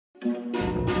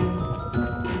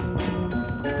Hello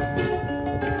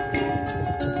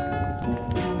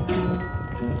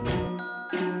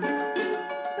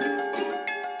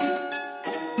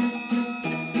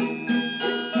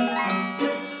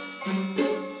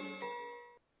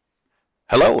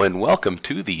and welcome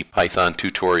to the Python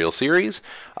tutorial series.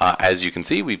 As you can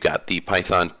see, we've got the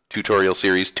Python tutorial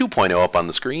series 2.0 up on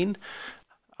the screen.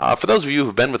 For those of you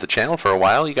who've been with the channel for a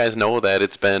while, you guys know that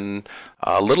it's been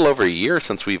a little over a year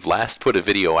since we've last put a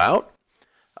video out.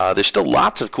 There's still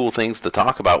lots of cool things to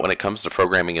talk about when it comes to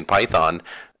programming in Python,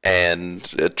 and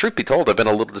truth be told, I've been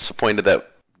a little disappointed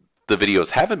that the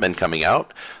videos haven't been coming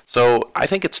out, so I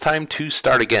think it's time to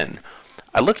start again.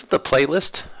 I looked at the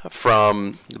playlist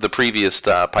from the previous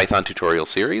Python tutorial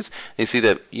series, and you see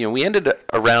that we ended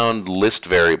around list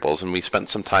variables, and we spent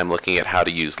some time looking at how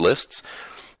to use lists.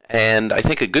 And I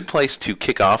think a good place to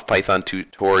kick off Python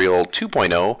tutorial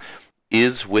 2.0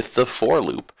 is with the for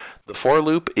loop. The for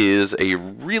loop is a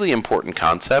really important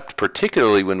concept,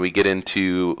 particularly when we get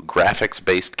into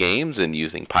graphics-based games and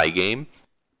using Pygame.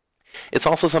 It's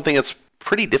also something that's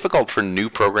pretty difficult for new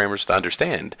programmers to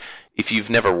understand. If you've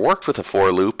never worked with a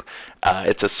for loop,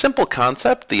 it's a simple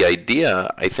concept. The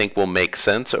idea, I think, will make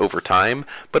sense over time,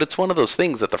 but it's one of those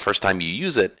things that the first time you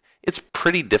use it, it's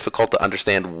pretty difficult to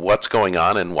understand what's going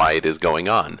on and why it is going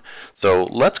on. So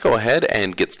let's go ahead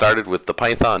and get started with the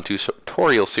Python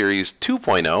tutorial series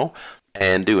 2.0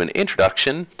 and do an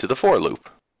introduction to the for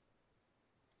loop.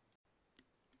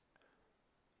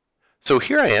 So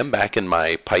here I am back in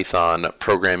my Python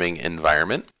programming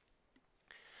environment.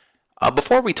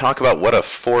 Before we talk about what a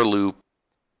for loop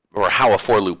or how a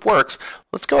for loop works,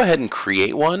 let's go ahead and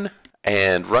create one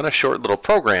and run a short little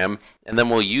program, and then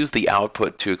we'll use the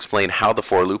output to explain how the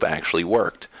for loop actually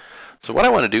worked. So what I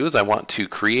want to do is I want to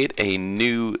create a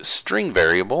new string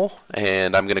variable,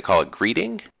 and I'm going to call it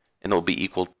greeting, and it'll be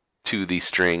equal to the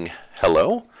string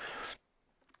hello.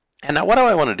 And now what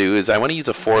I want to do is I want to use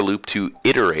a for loop to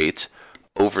iterate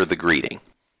over the greeting.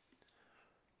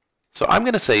 So I'm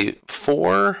going to say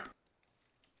for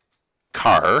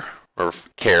car, or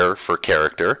char for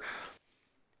character,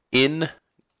 in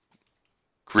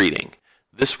greeting.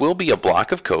 This will be a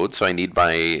block of code, so I need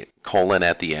my colon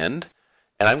at the end,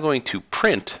 and I'm going to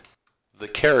print the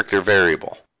character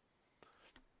variable.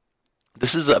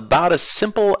 This is about as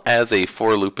simple as a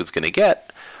for loop is going to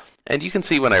get, and you can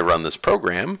see when I run this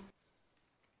program,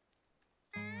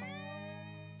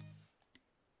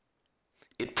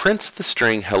 it prints the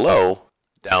string hello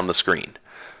down the screen.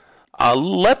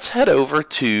 Let's head over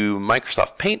to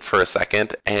Microsoft Paint for a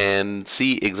second and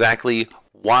see exactly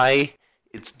why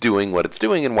it's doing what it's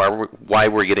doing and why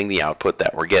we're getting the output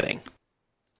that we're getting.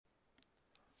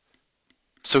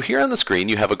 So here on the screen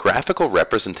you have a graphical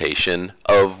representation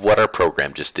of what our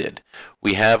program just did.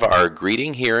 We have our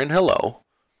greeting here in hello,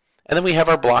 and then we have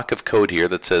our block of code here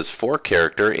that says for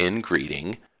character in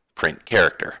greeting, print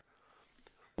character.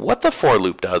 What the for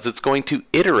loop does, it's going to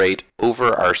iterate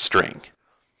over our string.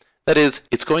 That is,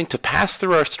 it's going to pass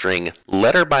through our string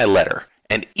letter by letter,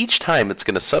 and each time it's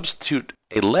going to substitute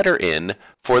a letter in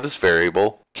for this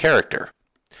variable character.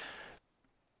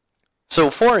 So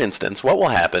for instance, what will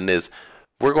happen is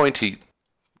we're going to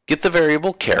get the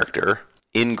variable character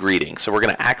in greeting. So we're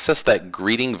going to access that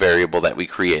greeting variable that we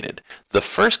created. The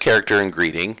first character in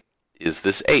greeting is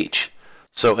this H.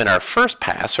 So in our first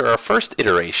pass, or our first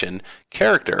iteration,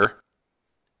 character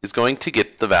is going to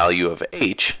get the value of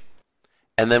H,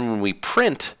 and then when we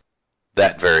print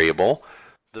that variable,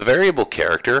 the variable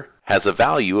character has a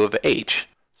value of H.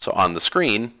 So on the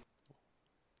screen,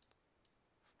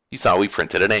 you saw we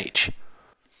printed an H.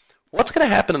 What's going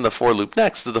to happen in the for loop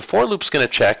next is the for loop's going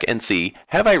to check and see,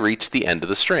 have I reached the end of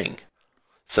the string?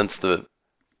 Since the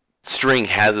string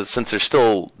since there's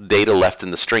still data left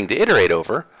in the string to iterate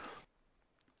over,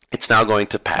 it's now going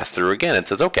to pass through again. It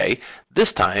says, okay,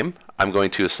 this time I'm going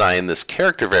to assign this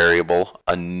character variable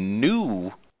a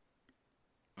new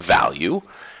value,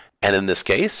 and in this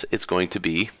case, it's going to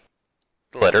be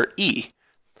the letter E.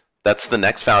 That's the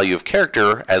next value of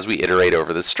character as we iterate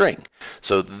over the string.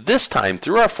 So this time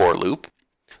through our for loop,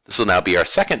 this will now be our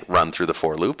second run through the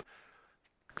for loop,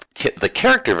 the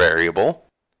character variable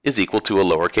is equal to a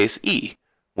lowercase e.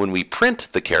 When we print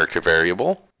the character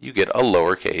variable, you get a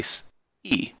lowercase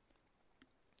e.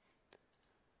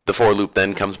 The for loop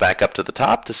then comes back up to the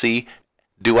top to see,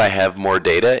 do I have more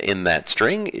data in that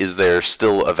string? Is there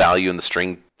still a value in the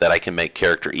string that I can make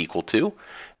character equal to?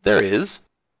 There is.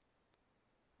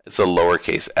 It's a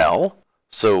lowercase l.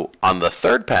 So on the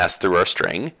third pass through our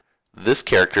string, this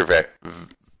character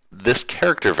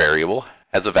variable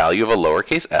has a value of a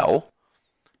lowercase l,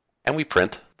 and we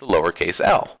print the lowercase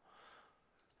l.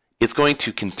 is going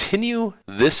to continue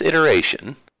this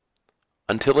iteration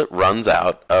until it runs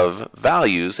out of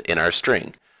values in our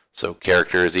string. So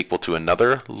character is equal to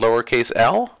another lowercase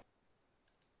l.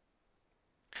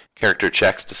 Character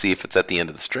checks to see if it's at the end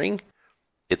of the string.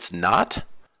 It's not.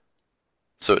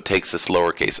 So it takes this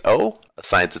lowercase o,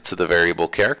 assigns it to the variable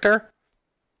character.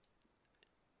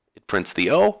 It prints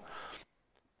the o.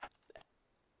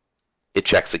 It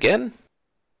checks again.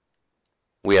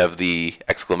 We have the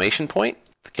exclamation point.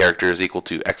 The character is equal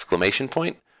to exclamation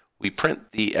point. We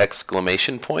print the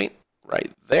exclamation point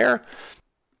right there.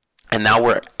 And now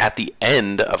we're at the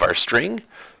end of our string.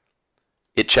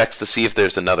 It checks to see if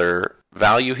there's another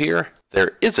value here.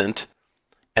 There isn't.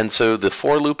 And so the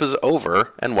for loop is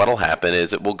over, and what will happen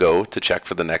is it will go to check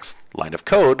for the next line of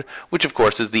code, which of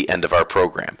course is the end of our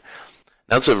program.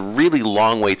 Now that's a really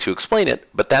long way to explain it,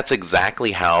 but that's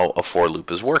exactly how a for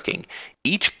loop is working.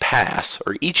 Each pass,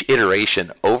 or each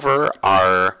iteration over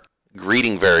our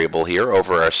greeting variable here,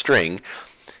 over our string,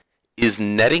 is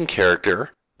netting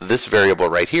character, this variable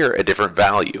right here, a different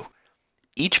value.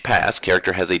 Each pass,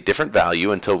 character has a different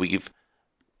value until we've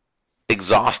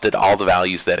exhausted all the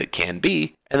values that it can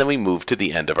be, and then we move to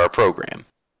the end of our program.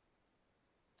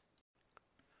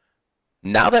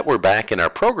 Now that we're back in our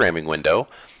programming window,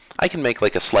 I can make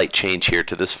like a slight change here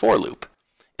to this for loop.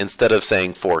 Instead of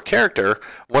saying for character,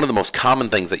 one of the most common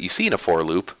things that you see in a for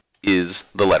loop is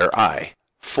the letter I.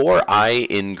 For I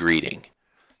in greeting.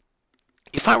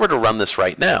 If I were to run this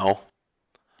right now,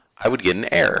 I would get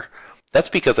an error. That's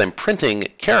because I'm printing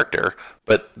character,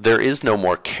 but there is no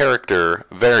more character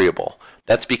variable.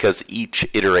 That's because each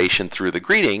iteration through the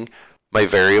greeting, my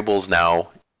variable is now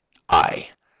I.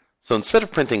 So instead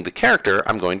of printing the character,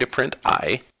 I'm going to print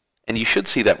I, and you should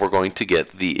see that we're going to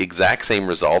get the exact same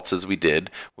results as we did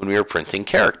when we were printing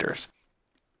characters.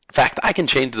 In fact, I can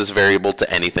change this variable to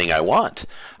anything I want.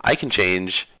 I can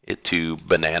change it to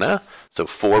banana, so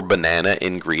for banana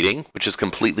in greeting, which is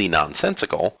completely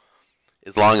nonsensical.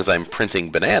 As long as I'm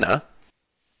printing banana,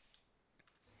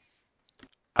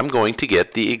 I'm going to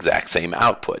get the exact same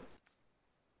output.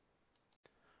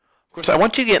 Of course, I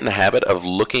want you to get in the habit of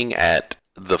looking at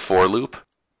the for loop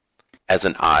as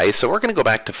an I, so we're going to go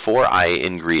back to for I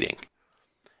in greeting.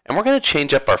 And we're going to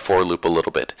change up our for loop a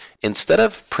little bit. Instead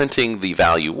of printing the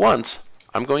value once,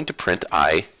 I'm going to print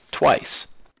I twice.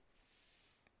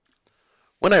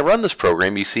 When I run this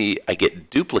program, you see I get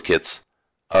duplicates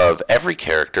of every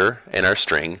character in our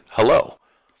string hello.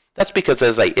 That's because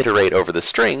as I iterate over the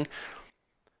string,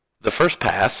 the first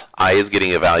pass, I is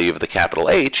getting a value of the capital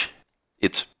H,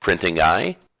 it's printing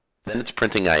I, then it's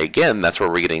printing I again, that's where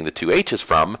we're getting the two H's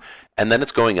from, and then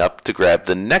it's going up to grab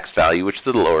the next value, which is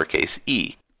the lowercase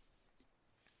e.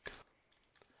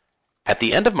 At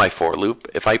the end of my for loop,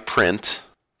 if I print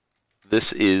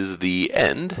this is the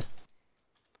end,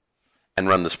 and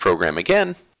run this program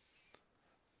again,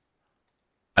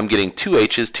 I'm getting two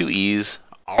H's, two E's,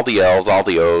 all the L's, all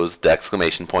the O's, the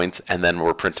exclamation points, and then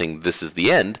we're printing this is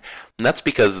the end. And that's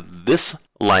because this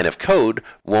line of code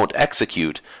won't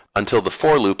execute until the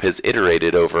for loop has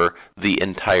iterated over the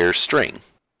entire string.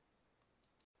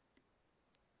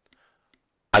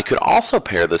 I could also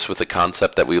pair this with a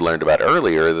concept that we learned about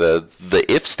earlier, the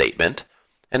if statement.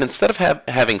 And instead of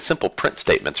having simple print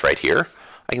statements right here,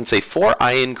 I can say for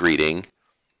I in greeting,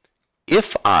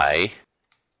 if I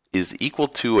is equal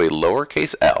to a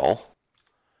lowercase l,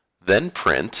 then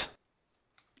print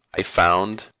I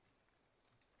found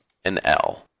an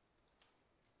L.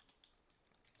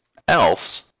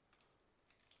 Else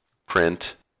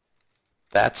print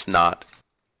that's not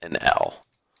an L.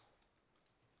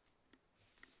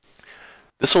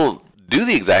 This will do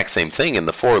the exact same thing in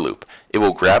the for loop. It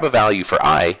will grab a value for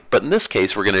I, but in this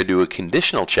case we're going to do a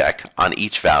conditional check on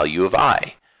each value of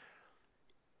I.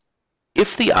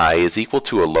 If the I is equal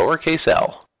to a lowercase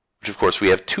l, which of course we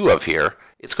have two of here,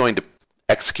 it's going to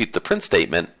execute the print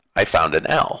statement, I found an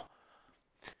L.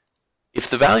 If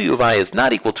the value of I is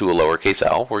not equal to a lowercase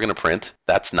l, we're going to print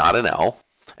that's not an L.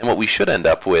 And what we should end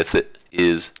up with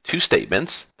is two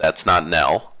statements, that's not an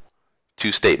L,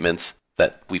 two statements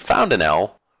that we found an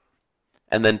L,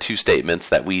 and then two statements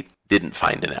that we didn't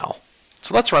find an L.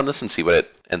 So let's run this and see what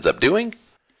it ends up doing.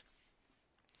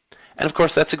 And of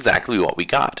course, that's exactly what we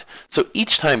got. So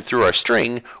each time through our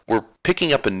string, we're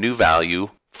picking up a new value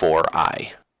for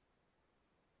I.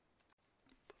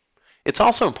 It's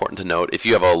also important to note if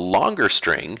you have a longer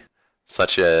string,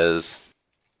 such as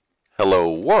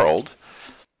hello world,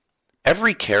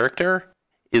 every character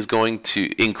is going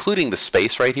to, including the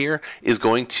space right here, is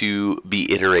going to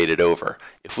be iterated over.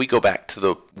 If we go back to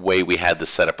the way we had this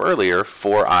set up earlier,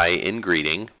 for I in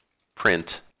greeting,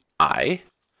 print I,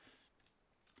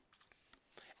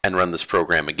 and run this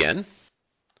program again,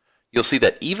 you'll see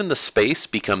that even the space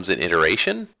becomes an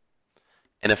iteration.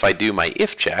 And if I do my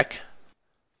if check,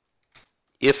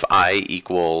 if I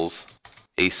equals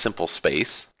a simple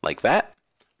space like that,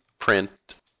 print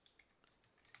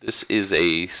this is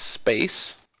a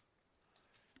space,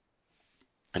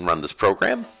 and run this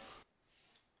program.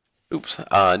 Oops,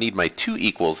 need my 2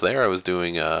 equals there. I was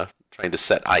doing trying to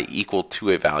set I equal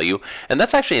to a value, and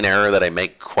that's actually an error that I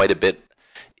make quite a bit.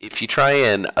 If you try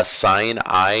and assign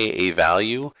I a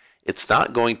value, it's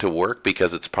not going to work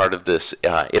because it's part of this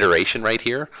iteration right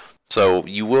here. So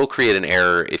you will create an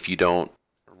error if you don't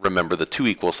remember the 2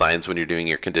 equal signs when you're doing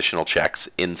your conditional checks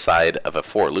inside of a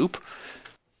for loop.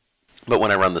 But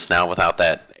when I run this now without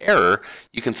that error,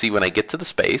 you can see when I get to the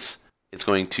space, it's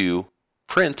going to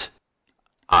print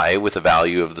I with a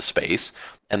value of the space,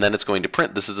 and then it's going to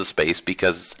print this is a space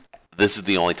because this is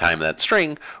the only time in that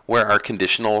string where our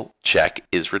conditional check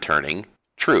is returning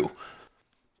true.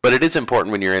 But it is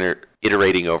important when you're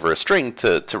iterating over a string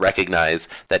to recognize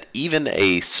that even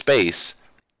a space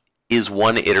is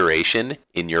one iteration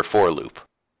in your for loop.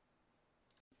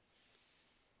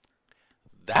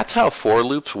 That's how for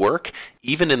loops work,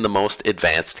 even in the most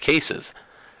advanced cases.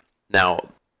 Now,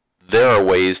 there are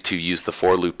ways to use the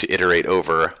for loop to iterate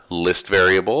over list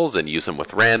variables and use them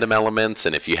with random elements,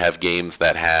 and if you have games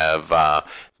that have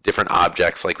different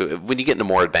objects, like when you get into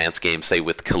more advanced games, say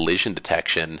with collision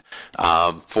detection,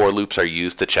 for loops are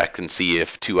used to check and see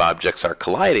if 2 objects are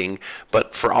colliding,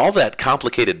 but for all that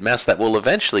complicated mess that we'll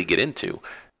eventually get into,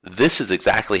 this is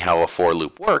exactly how a for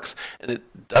loop works, and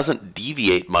it doesn't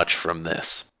deviate much from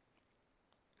this.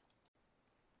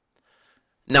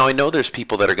 Now, I know there's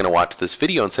people that are going to watch this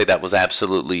video and say that was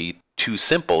absolutely too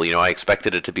simple. You know, I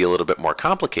expected it to be a little bit more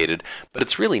complicated, but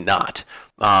it's really not.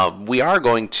 We are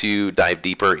going to dive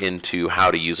deeper into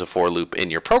how to use a for loop in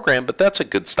your program, but that's a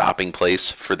good stopping place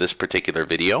for this particular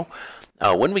video.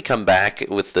 When we come back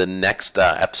with the next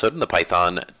episode in the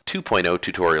Python 2.0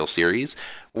 tutorial series,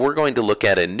 we're going to look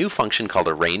at a new function called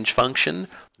a range function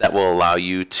that will allow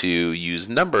you to use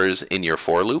numbers in your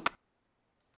for loop.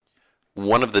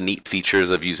 One of the neat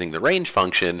features of using the range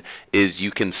function is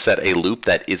you can set a loop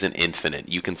that isn't infinite.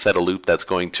 You can set a loop that's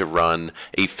going to run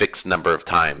a fixed number of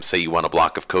times. Say you want a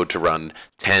block of code to run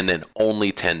 10 and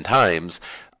only 10 times.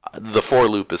 The for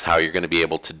loop is how you're going to be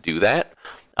able to do that.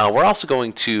 We're also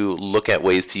going to look at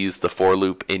ways to use the for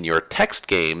loop in your text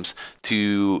games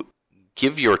to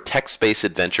give your text-based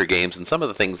adventure games and some of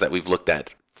the things that we've looked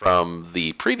at from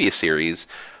the previous series,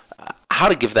 how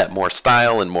to give that more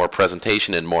style and more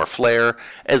presentation and more flair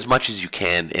as much as you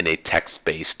can in a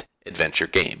text-based adventure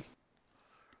game.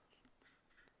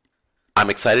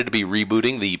 I'm excited to be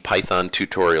rebooting the Python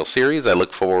tutorial series. I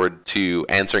look forward to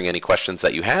answering any questions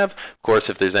that you have. Of course,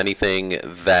 if there's anything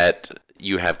that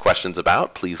you have questions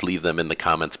about, please leave them in the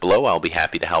comments below. I'll be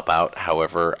happy to help out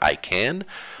however I can.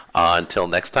 Until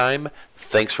next time,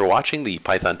 thanks for watching the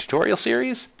Python tutorial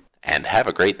series, and have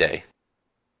a great day.